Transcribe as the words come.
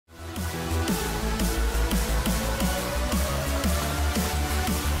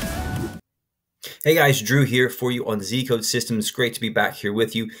Hey guys, Drew here for you on ZCodeSystem. It's great to be back here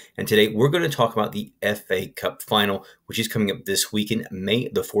with you. And today we're going to talk about the FA Cup final, which is coming up this weekend, May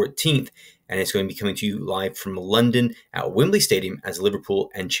the 14th. And it's going to be coming to you live from London at Wembley Stadium as Liverpool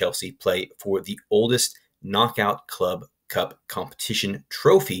and Chelsea play for the oldest knockout club cup competition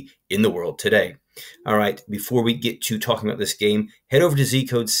trophy in the world today. All right, before we get to talking about this game, head over to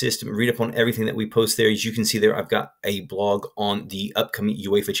ZCodeSystem, read up on everything that we post there. As you can see there, I've got a blog on the upcoming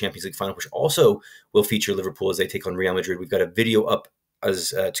UEFA Champions League final, which also will feature Liverpool as they take on Real Madrid. We've got a video up as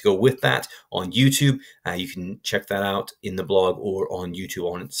to go with that on YouTube. You can check that out in the blog or on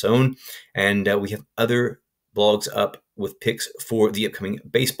YouTube on its own. And we have other blogs up with picks for the upcoming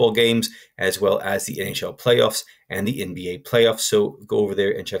baseball games, as well as the NHL playoffs and the NBA playoffs. So go over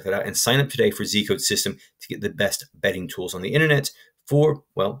there and check that out and sign up today for ZCodeSystem to get the best betting tools on the internet for,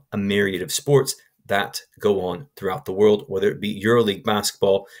 well, a myriad of sports that go on throughout the world, whether it be EuroLeague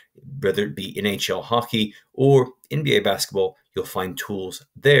basketball, whether it be NHL hockey or NBA basketball. You'll find tools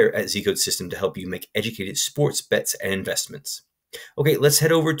there at ZCodeSystem to help you make educated sports bets and investments. Okay, let's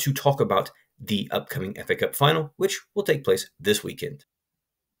head over to talk about the upcoming FA Cup final, which will take place this weekend.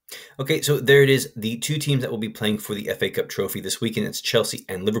 Okay, so there it is, the two teams that will be playing for the FA Cup trophy this weekend. It's Chelsea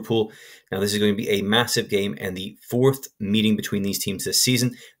and Liverpool. Now, this is going to be a massive game and the fourth meeting between these teams this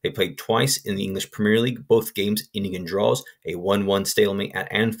season. They played twice in the English Premier League, both games ending in draws, a 1-1 stalemate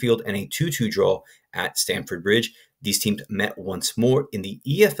at Anfield and a 2-2 draw at Stamford Bridge. These teams met once more in the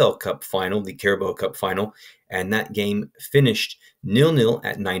EFL Cup final, the Carabao Cup final, and that game finished 0-0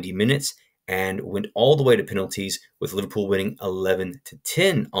 at 90 minutes. And went all the way to penalties, with Liverpool winning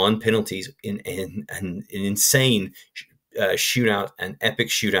 11-10 on penalties in an insane shootout, an epic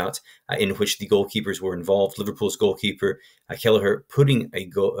shootout in which the goalkeepers were involved. Liverpool's goalkeeper, Kelleher, putting a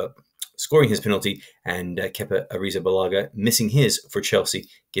goal, scoring his penalty, and Kepa Arrizabalaga missing his for Chelsea,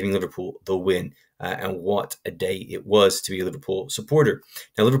 giving Liverpool the win. And what a day it was to be a Liverpool supporter.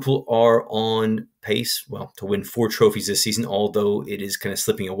 Now, Liverpool are on pace, well, to win 4 trophies this season, although it is kind of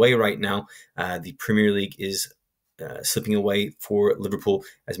slipping away right now. The Premier League is slipping away for Liverpool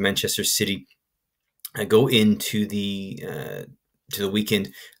as Manchester City go into the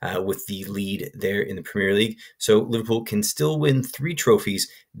weekend with the lead there in the Premier League. So Liverpool can still win 3 trophies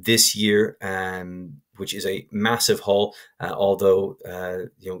this year, which is a massive haul, although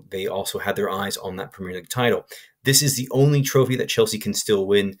they also had their eyes on that Premier League title. This is the only trophy that Chelsea can still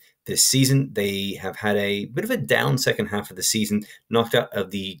win this season. They have had a bit of a down second half of the season, knocked out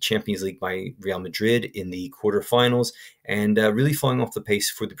of the Champions League by Real Madrid in the quarterfinals, and really falling off the pace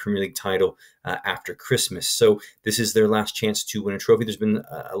for the Premier League title after Christmas. So this is their last chance to win a trophy. There's been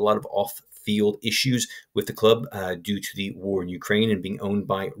a lot of off-field issues with the club due to the war in Ukraine and being owned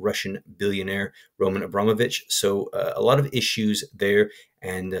by Russian billionaire Roman Abramovich. So a lot of issues there,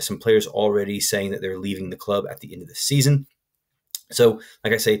 and some players already saying that they're leaving the club at the end of the season. So,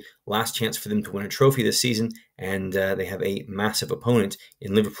 like I say, last chance for them to win a trophy this season, and they have a massive opponent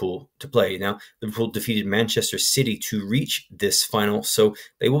in Liverpool to play. Now, Liverpool defeated Manchester City to reach this final, so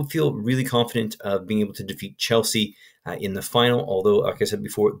they will feel really confident of being able to defeat Chelsea in the final, although, like I said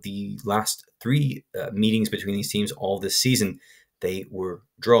before, the last 3 meetings between these teams all this season, they were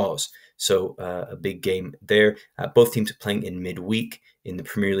draws. So a big game there. Both teams playing in midweek in the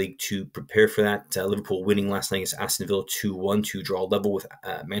Premier League to prepare for that. Liverpool winning last night against Aston Villa 2-1 to draw level with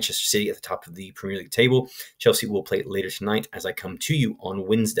Manchester City at the top of the Premier League table. Chelsea will play later tonight as I come to you on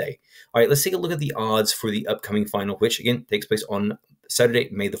Wednesday. All right, let's take a look at the odds for the upcoming final, which again takes place on Saturday,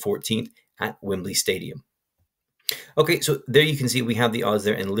 May the 14th at Wembley Stadium. Okay, so there you can see we have the odds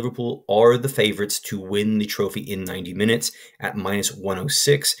there, and Liverpool are the favorites to win the trophy in 90 minutes at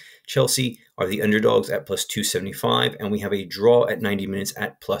 -106. Chelsea are the underdogs at +275, and we have a draw at 90 minutes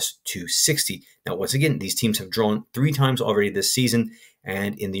at +260. Now, once again, these teams have drawn 3 times already this season,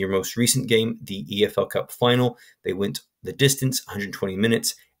 and in their most recent game, the EFL Cup final, they went the distance, 120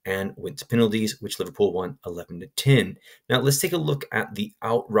 minutes, and went to penalties, which Liverpool won 11-10. Now, let's take a look at the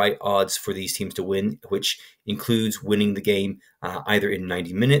outright odds for these teams to win, which includes winning the game either in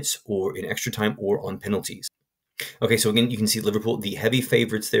 90 minutes or in extra time or on penalties. Okay, so again, you can see Liverpool, the heavy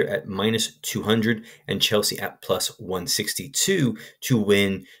favorites there at -200, and Chelsea at +162 to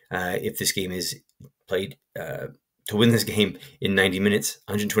win if this game is played to win this game in 90 minutes,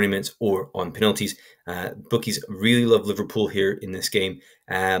 120 minutes, or on penalties. Bookies really love Liverpool here in this game.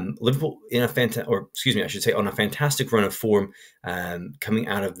 Liverpool in a on a fantastic run of form, coming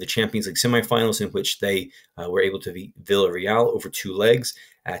out of the Champions League semifinals, in which they were able to beat Villarreal over 2 legs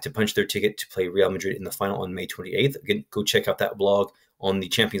to punch their ticket to play Real Madrid in the final on May 28th. Again, go check out that blog on the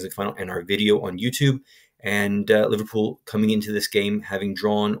Champions League final and our video on YouTube. And Liverpool coming into this game having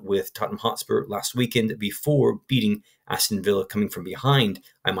drawn with Tottenham Hotspur last weekend before beating Aston Villa, coming from behind,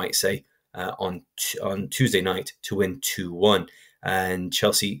 I might say, on Tuesday night to win 2-1. And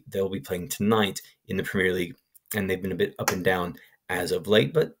Chelsea, they'll be playing tonight in the Premier League, and they've been a bit up and down as of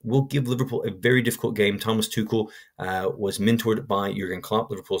late, but we'll give Liverpool a very difficult game. Thomas Tuchel was mentored by Jurgen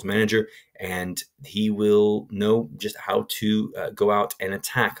Klopp, Liverpool's manager, and he will know just how to go out and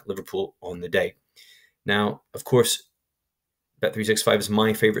attack Liverpool on the day. Now, of course, Bet365 is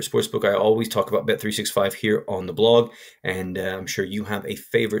my favorite sportsbook. I always talk about Bet365 here on the blog, and I'm sure you have a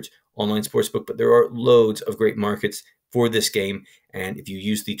favorite online sportsbook, but there are loads of great markets for this game. And if you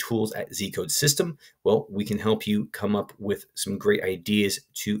use the tools at ZCodeSystem, well, we can help you come up with some great ideas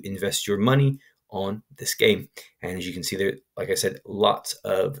to invest your money on this game. And as you can see there, like I said, lots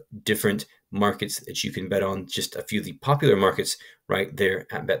of different markets that you can bet on, just a few of the popular markets right there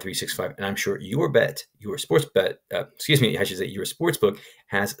at Bet365. And I'm sure your sportsbook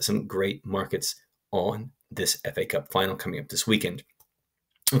has some great markets on this FA Cup final coming up this weekend.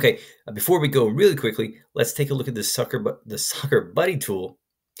 Okay, before we go really quickly, let's take a look at the Soccer Buddy tool.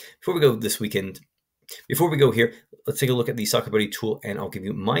 Before we go here, let's take a look at the Soccer Buddy tool, and I'll give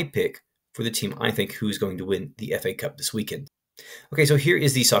you my pick for the team I think who's going to win the FA Cup this weekend. Okay, so here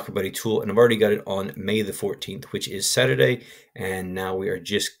is the Soccer Buddy tool, and I've already got it on May the 14th, which is Saturday, and now we are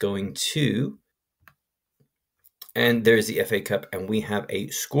just going to... And there's the FA Cup, and we have a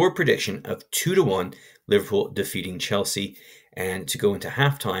score prediction of 2-1, Liverpool defeating Chelsea. And to go into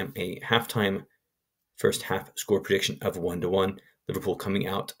halftime, a halftime first half score prediction of 1-1, Liverpool coming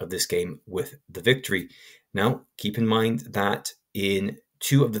out of this game with the victory. Now, keep in mind that in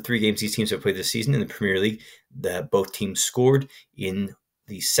 2 of the 3 games these teams have played this season in the Premier League, both teams scored. In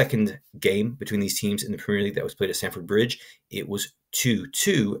the second game between these teams in the Premier League that was played at Stamford Bridge, it was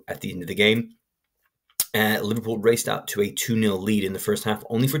 2-2 at the end of the game. Liverpool raced out to a 2-0 lead in the first half,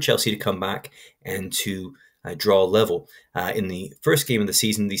 only for Chelsea to come back and to draw level. In the first game of the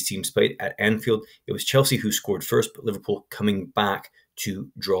season, these teams played at Anfield. It was Chelsea who scored first, but Liverpool coming back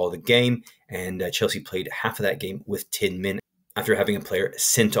to draw the game. And Chelsea played half of that game with 10 men after having a player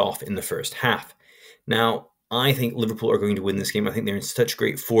sent off in the first half. Now, I think Liverpool are going to win this game. I think they're in such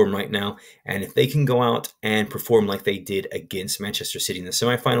great form right now. And if they can go out and perform like they did against Manchester City in the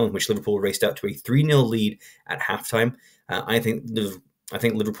semifinal, in which Liverpool raced out to a 3-0 lead at halftime, I think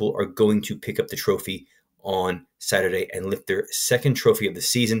Liverpool are going to pick up the trophy on Saturday and lift their second trophy of the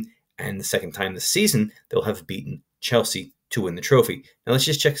season, and the second time this season they'll have beaten Chelsea to win the trophy. Now let's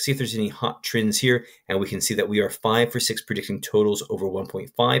just check to see if there's any hot trends here, and we can see that we are 5 for 6 predicting totals over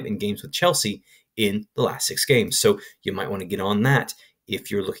 1.5 in games with Chelsea in the last 6 games. So you might want to get on that if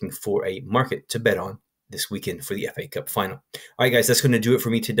you're looking for a market to bet on this weekend for the FA Cup final. All right, guys, that's going to do it for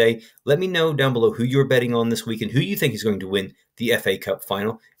me today. Let me know down below who you're betting on this weekend, who you think is going to win the FA Cup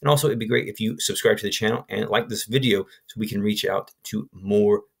final. And also, it'd be great if you subscribe to the channel and like this video so we can reach out to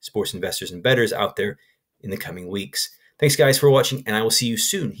more sports investors and bettors out there in the coming weeks. Thanks, guys, for watching, and I will see you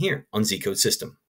soon here on ZCodeSystem.